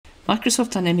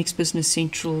Microsoft Dynamics Business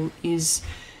Central is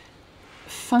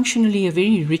functionally a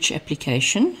very rich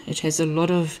application. It has a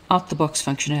lot of out-the-box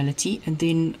functionality, and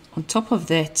then on top of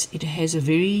that, it has a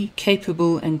very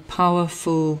capable and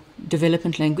powerful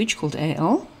development language called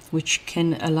AL, which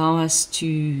can allow us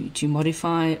to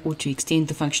modify or to extend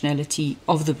the functionality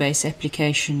of the base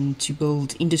application to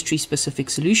build industry-specific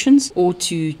solutions or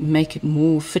to make it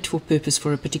more fit for purpose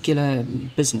for a particular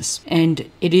business. And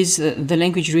it is the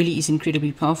language really is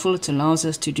incredibly powerful. It allows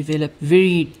us to develop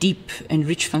very deep and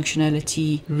rich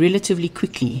functionality relatively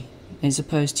quickly, as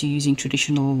opposed to using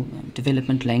traditional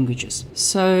development languages.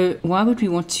 So why would we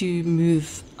want to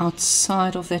move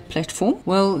outside of that platform?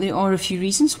 Well, there are a few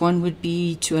reasons. One would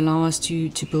be to allow us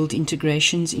to build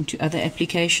integrations into other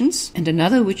applications. And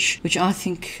another, which I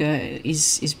think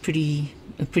is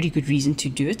a pretty good reason to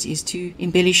do it, is to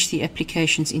embellish the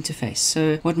application's interface.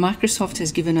 So what Microsoft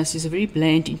has given us is a very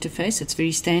bland interface. It's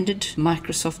very standard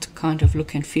Microsoft kind of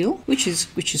look and feel, which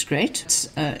is great.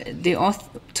 There are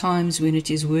times when it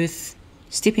is worth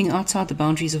stepping outside the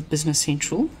boundaries of Business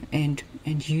Central and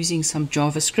using some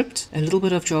JavaScript. A little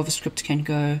bit of JavaScript can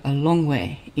go a long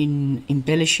way in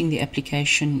embellishing the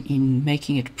application, in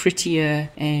making it prettier,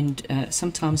 and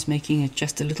sometimes making it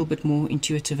just a little bit more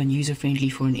intuitive and user-friendly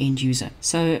for an end user.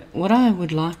 So what I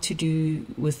would like to do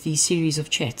with these series of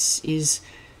chats is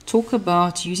talk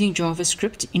about using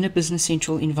JavaScript in a Business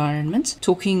Central environment,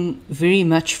 talking very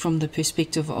much from the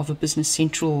perspective of a Business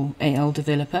Central AL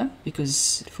developer,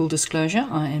 because full disclosure,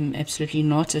 I am absolutely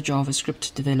not a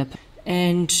JavaScript developer.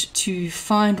 And to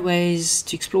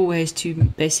explore ways to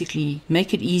basically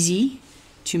make it easy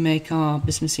to make our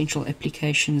Business Central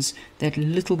applications that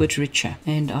little bit richer.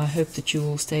 And I hope that you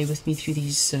will stay with me through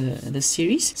this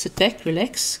series. Sit back,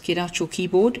 relax, get out your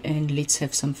keyboard, and let's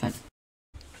have some fun.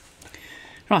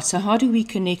 Right, so how do we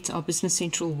connect our Business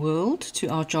Central world to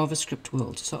our JavaScript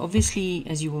world? So obviously,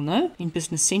 as you will know, in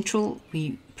Business Central,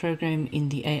 we program in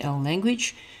the AL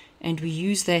language, and we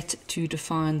use that to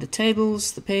define the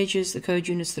tables, the pages, the code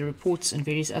units, the reports, and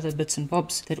various other bits and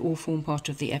bobs that all form part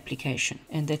of the application.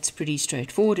 And that's pretty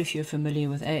straightforward if you're familiar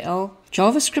with AL.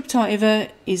 JavaScript, however,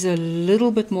 is a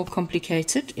little bit more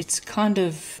complicated. It's kind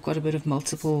of got a bit of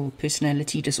multiple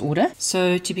personality disorder.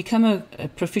 So to become a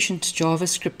proficient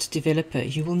JavaScript developer,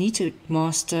 you will need to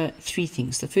master three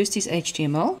things. The first is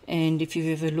HTML, and if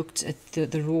you've ever looked at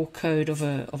the raw code of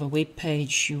a web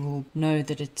page, you will know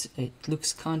that it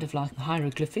looks kind of like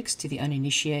hieroglyphics to the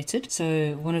uninitiated.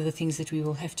 So one of the things that we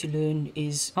will have to learn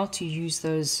is how to use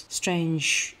those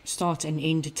strange start and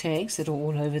end tags that are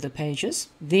all over the pages.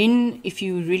 Then if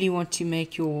you really want to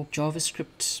make your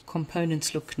JavaScript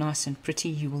components look nice and pretty,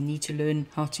 you will need to learn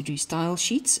how to do style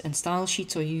sheets, and style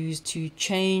sheets are used to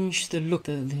change the look,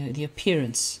 the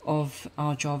appearance of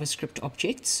our JavaScript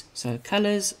objects. So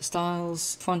colors,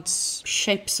 styles, fonts,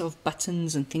 shapes of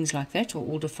buttons and things like that are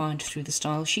all defined through the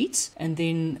style sheets. And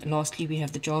then lastly, we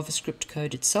have the JavaScript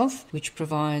code itself, which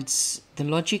provides the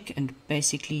logic and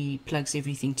basically plugs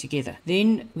everything together.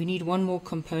 Then we need one more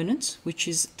component, which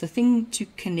is the thing to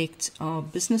connect our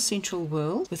Business Central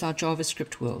world with our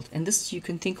JavaScript world. And this you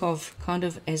can think of kind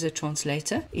of as a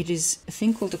translator. It is a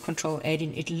thing called a control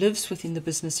add-in. It lives within the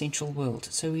Business Central world.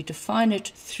 So we define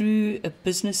it through a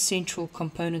Business Central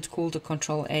component called a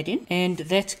control add-in, and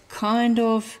that kind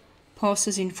of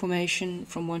passes information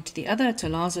from one to the other. It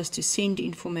allows us to send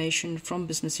information from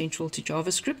Business Central to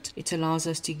JavaScript. It allows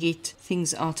us to get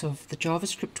things out of the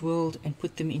JavaScript world and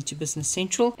put them into Business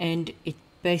Central, and it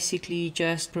basically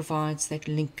just provides that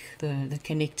link, the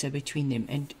connector between them.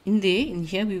 And in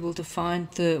here we will define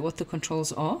what the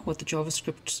controls are, what the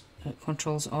JavaScript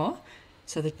controls are,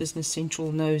 so that Business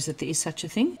Central knows that there is such a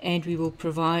thing. And we will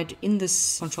provide in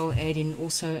this control add-in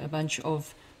also a bunch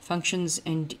of functions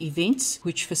and events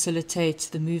which facilitate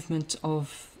the movement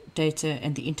of data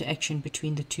and the interaction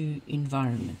between the two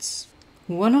environments.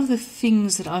 One of the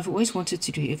things that I've always wanted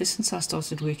to do ever since I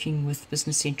started working with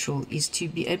Business Central is to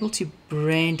be able to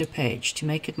brand a page, to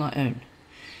make it my own.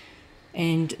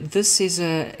 And this is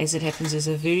as it happens, is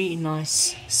a very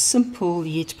nice, simple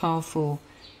yet powerful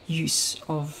use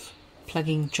of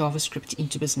plugging JavaScript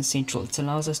into Business Central. It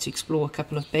allows us to explore a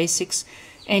couple of basics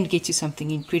and get to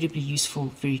something incredibly useful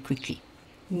very quickly.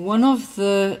 One of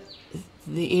the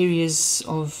areas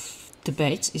of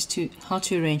debate is how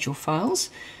to arrange your files.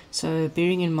 So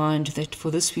bearing in mind that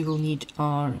for this we will need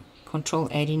our control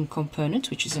add-in component,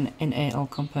 which is an AL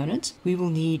component. We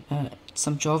will need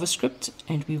some JavaScript,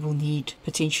 and we will need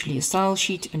potentially a style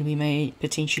sheet, and we may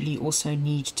potentially also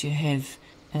need to have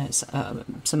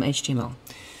some HTML.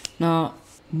 Now,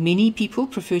 many people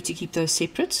prefer to keep those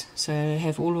separate, so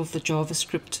have all of the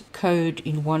JavaScript code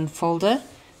in one folder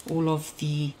all of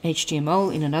the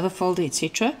HTML in another folder,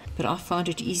 etc. But I find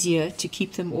it easier to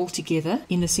keep them all together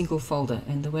in a single folder.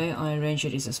 And the way I arrange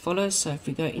it is as follows. So if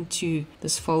we go into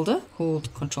this folder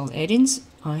called Control Add-ins,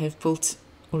 I have built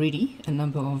already a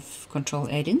number of control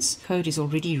add-ins. Code is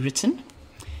already written,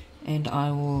 and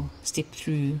I will step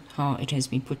through how it has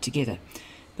been put together.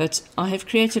 But I have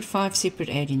created 5 separate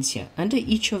add-ins here. Under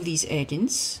each of these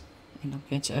add-ins, and I'm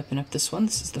going to open up this one.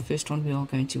 This is the first one we are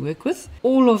going to work with.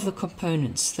 All of the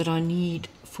components that I need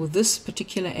for this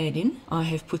particular add-in, I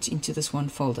have put into this one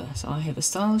folder. So I have a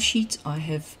style sheet. I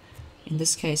have, in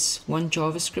this case, one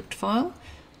JavaScript file.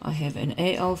 I have an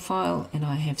AL file, and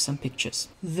I have some pictures.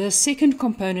 The second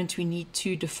component we need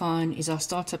to define is our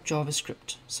startup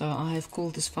JavaScript. So I have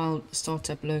called this file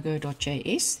startup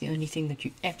logo.js. The only thing that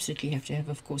you absolutely have to have,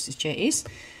 of course, is JS.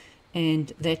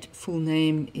 And that full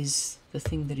name is the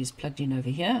thing that is plugged in over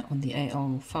here on the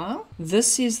AL file.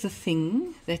 This is the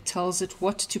thing that tells it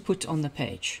what to put on the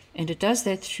page. And it does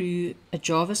that through a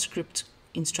JavaScript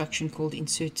instruction called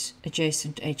insert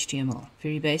adjacent HTML.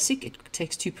 Very basic. It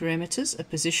takes 2 parameters, a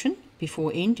position,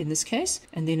 before end in this case,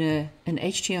 and then an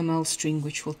HTML string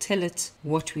which will tell it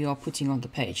what we are putting on the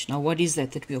page. Now, what is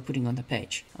that we are putting on the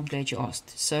page? I'm glad you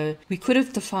asked. So we could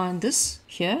have defined this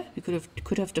here. We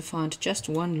could have defined just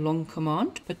one long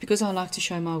command, but because I like to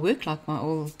show my work like my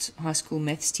old high school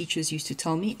maths teachers used to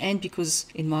tell me, and because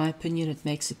in my opinion it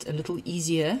makes it a little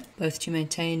easier both to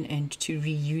maintain and to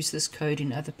reuse this code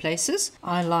in other places,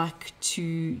 I like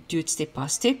to do it step by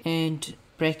step and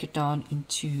break it down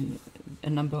into a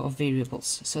number of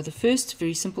variables. So the first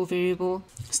very simple variable,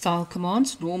 style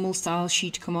commands, normal style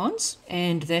sheet commands,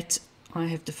 and that I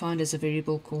have defined as a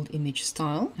variable called image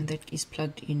style, and that is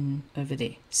plugged in over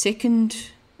there.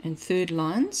 Second and third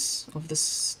lines of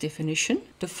this definition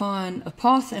define a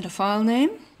path and a file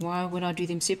name. Why would I do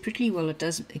them separately? Well, it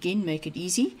does again make it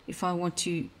easy. If I want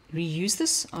to reuse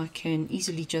this, I can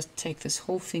easily just take this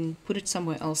whole thing, put it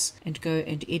somewhere else, and go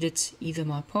and edit either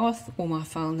my path or my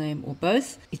file name or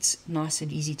both. It's nice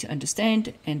and easy to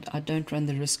understand, and I don't run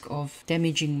the risk of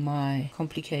damaging my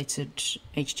complicated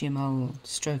HTML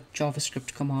stroke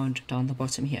JavaScript command down the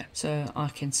bottom here. So I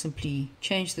can simply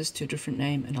change this to a different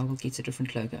name and I will get a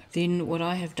different logo. Then what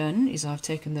I have done is I've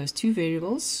taken those 2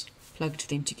 variables, plugged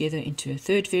them together into a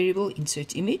third variable,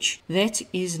 insert image. That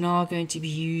is now going to be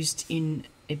used in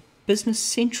Business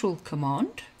Central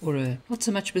command, or not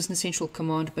so much Business Central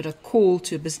command, but a call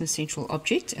to a Business Central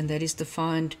object, and that is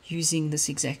defined using this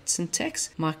exact syntax: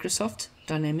 Microsoft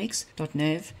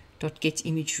Dynamics.nav.get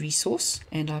image resource,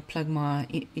 and I plug my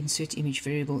insert image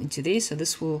variable into there. So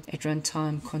this will at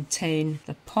runtime contain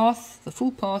the path, the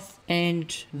full path,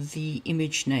 and the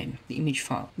image name, the image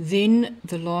file. Then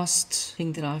the last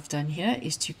thing that I've done here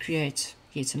is to create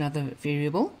yet another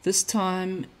variable. This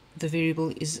time the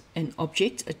variable is an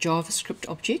object, a JavaScript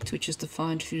object, which is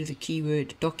defined through the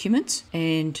keyword document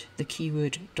and the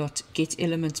keyword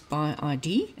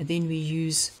 .getElementById. And then we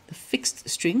use the fixed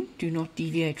string, do not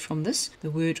deviate from this, the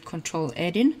word control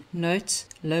add-in, note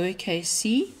lowercase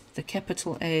c, the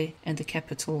capital A and the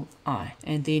capital I.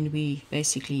 And then we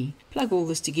basically plug all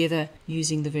this together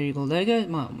using the variable logo,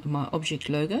 my object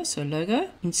logo. So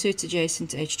logo, insert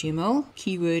adjacent HTML,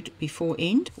 keyword before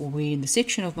end, or where in the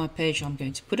section of my page I'm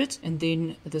going to put it, and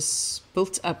then this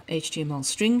built up HTML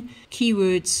string.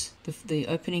 Keywords, the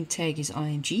opening tag is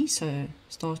img, so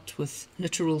start with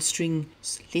literal string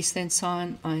less than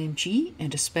sign img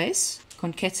and a space,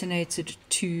 concatenated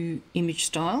to image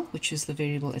style, which is the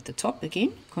variable at the top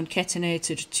again,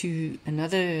 concatenated to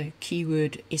another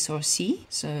keyword src,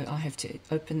 so I have to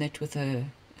open that with a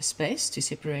space to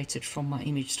separate it from my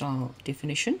image style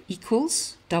definition,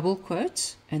 equals, double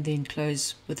quote, and then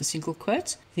close with a single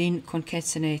quote, then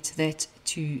concatenate that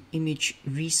to image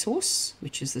resource,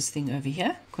 which is this thing over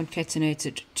here,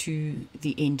 concatenated to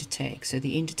the end tag. So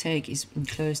the end tag is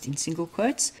enclosed in single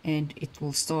quotes, and it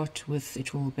will start with,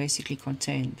 it will basically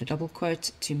contain the double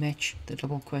quote to match the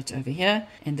double quote over here,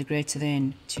 and the greater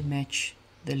than to match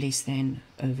the less than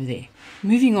over there.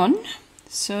 Moving on.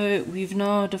 So we've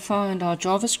now defined our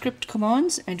JavaScript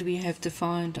commands, and we have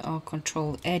defined our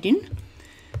control add-in.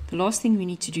 The last thing we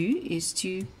need to do is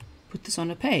to put this on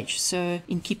a page. So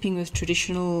in keeping with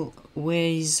traditional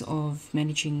ways of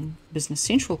managing Business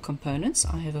Central components,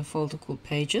 I have a folder called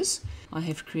Pages. I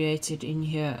have created in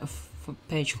here a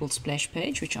page called Splash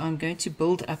Page, which I'm going to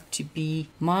build up to be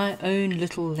my own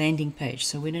little landing page.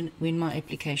 So when my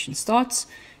application starts,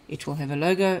 it will have a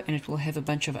logo and it will have a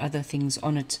bunch of other things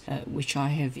on it, which I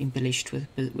have embellished with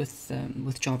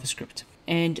JavaScript.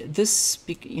 And this,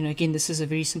 again, this is a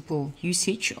very simple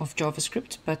usage of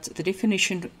JavaScript, but the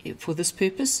definition for this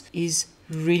purpose is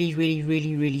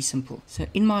really simple. So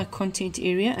in my content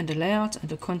area, under layout,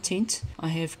 under content, I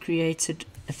have created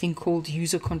a thing called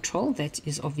user control. That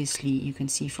is obviously, you can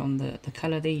see from the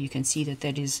color there, you can see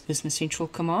that is Business Central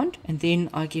command. And then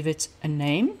I give it a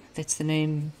name. That's the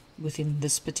name within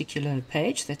this particular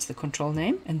page. That's the control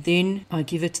name. And then I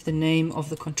give it the name of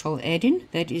the control add-in.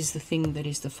 That is the thing that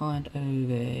is defined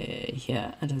over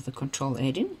here under the control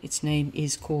add-in. Its name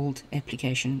is called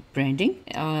application branding.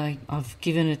 I've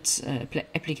given it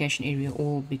application area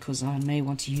all because I may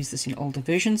want to use this in older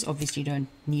versions. Obviously you don't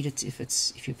need it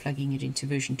if you're plugging it into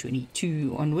version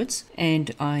 22 onwards.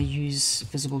 And I use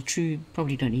visible true.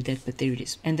 Probably don't need that, but there it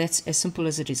is. And that's as simple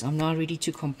as it is. I'm now ready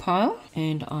to compile,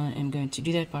 and I am going to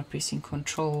do that by pressing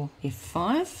Ctrl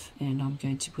F5, and I'm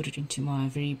going to put it into my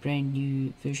very brand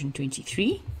new version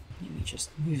 23. Let me just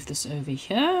move this over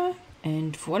here,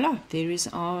 and voila, there is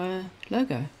our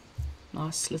logo.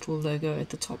 Nice little logo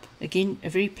at the top. Again, a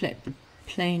very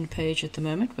plain page at the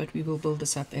moment, but we will build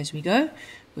this up as we go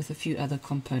with a few other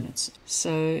components.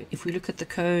 So if we look at the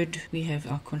code, we have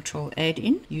our control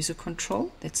add-in, user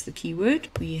control, that's the keyword.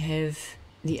 We have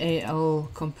the AL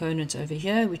component over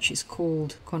here, which is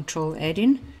called control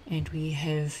add-in, and we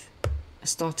have a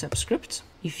startup script.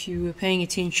 If you were paying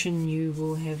attention, you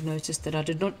will have noticed that I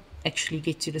did not actually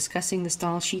get to discussing the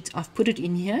style sheet. I've put it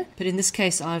in here, but in this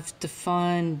case I've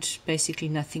defined basically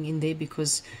nothing in there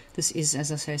because this is,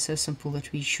 as I say, so simple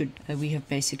that we have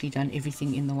basically done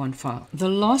everything in the one file. The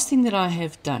last thing that I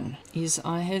have done is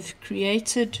I have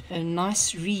created a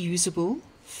nice reusable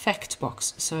fact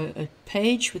box, so a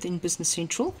page within Business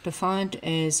Central defined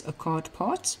as a card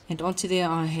part, and onto there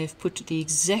I have put the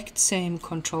exact same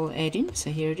control add-in.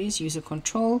 So here it is, user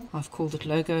control. I've called it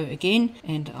logo again,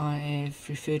 and I have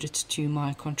referred it to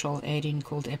my control add-in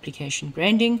called application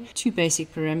branding, 2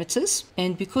 basic parameters.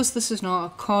 And because this is now a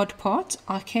card part,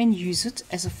 I can use it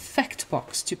as a fact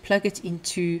box to plug it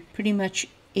into pretty much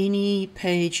any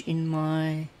page in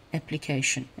my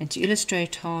application. And to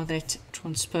illustrate how that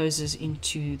transposes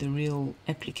into the real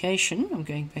application, I'm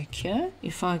going back here.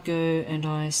 If I go and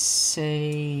I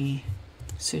say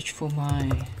search for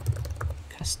my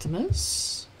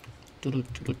customers,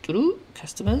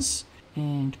 customers,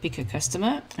 and pick a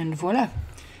customer, and voila,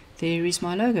 there is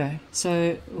my logo.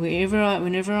 So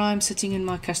whenever I'm sitting in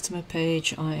my customer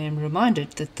page, I am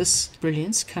reminded that this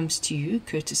brilliance comes to you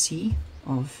courtesy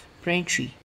of Braintree.